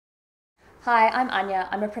Hi, I'm Anya.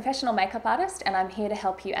 I'm a professional makeup artist and I'm here to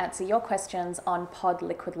help you answer your questions on pod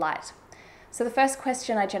liquid light. So the first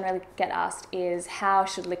question I generally get asked is, how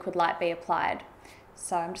should liquid light be applied?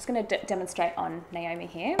 So I'm just going to demonstrate on Naomi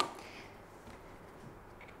here.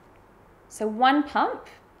 So one pump,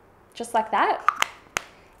 just like that,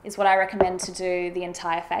 is what I recommend to do the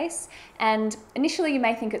entire face. And initially you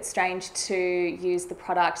may think it's strange to use the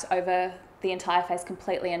product over the entire face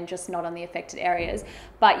completely and just not on the affected areas,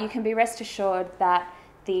 but you can be rest assured that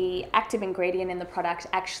the active ingredient in the product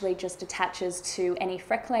actually just attaches to any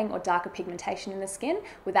freckling or darker pigmentation in the skin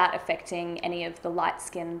without affecting any of the light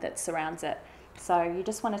skin that surrounds it. So you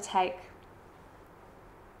just want to take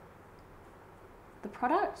the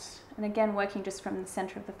product, and again working just from the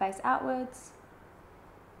center of the face outwards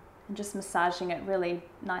and just massaging it really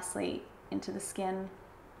nicely into the skin.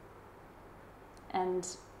 And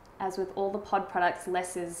as with all the pod products,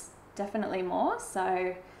 less is definitely more,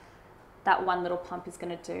 so that one little pump is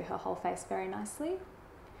going to do her whole face very nicely.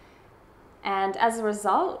 And as a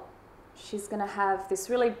result, she's going to have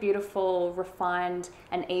this really beautiful, refined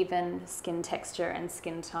and even skin texture and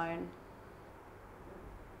skin tone.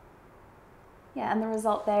 Yeah, and the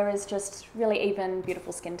result there is just really even,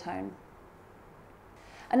 beautiful skin tone.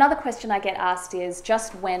 Another question I get asked is,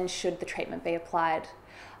 just when should the treatment be applied?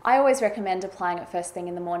 I always recommend applying it first thing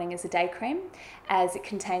in the morning as a day cream, as it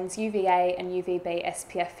contains UVA and UVB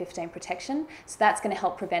SPF 15 protection, so that's going to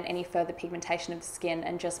help prevent any further pigmentation of the skin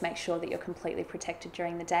and just make sure that you're completely protected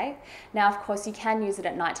during the day. Now, of course, you can use it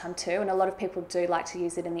at nighttime too, and a lot of people do like to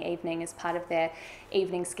use it in the evening as part of their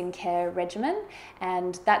evening skincare regimen,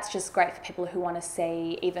 and that's just great for people who want to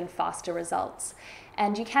see even faster results.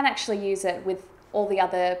 And you can actually use it with all the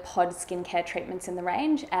other pod skincare treatments in the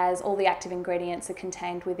range, as all the active ingredients are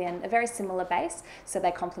contained within a very similar base, so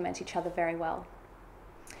they complement each other very well.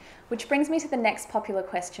 Which brings me to the next popular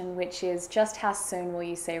question, which is just how soon will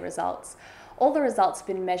you see results? All the results have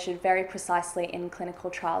been measured very precisely in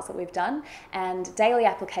clinical trials that we've done, and daily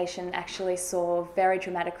application actually saw very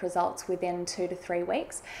dramatic results within 2 to 3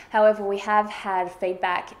 weeks. However, we have had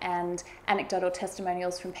feedback and anecdotal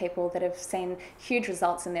testimonials from people that have seen huge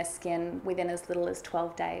results in their skin within as little as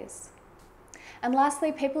 12 days. And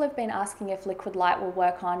lastly, people have been asking if liquid light will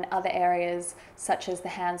work on other areas such as the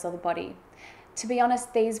hands or the body. To be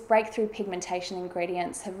honest, these breakthrough pigmentation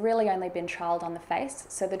ingredients have really only been trialled on the face,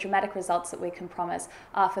 so the dramatic results that we can promise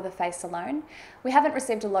are for the face alone. We haven't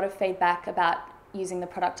received a lot of feedback about using the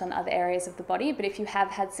product on other areas of the body, but if you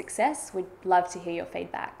have had success, we'd love to hear your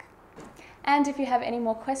feedback. And if you have any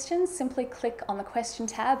more questions, simply click on the question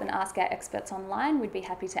tab and ask our experts online. We'd be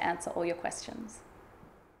happy to answer all your questions.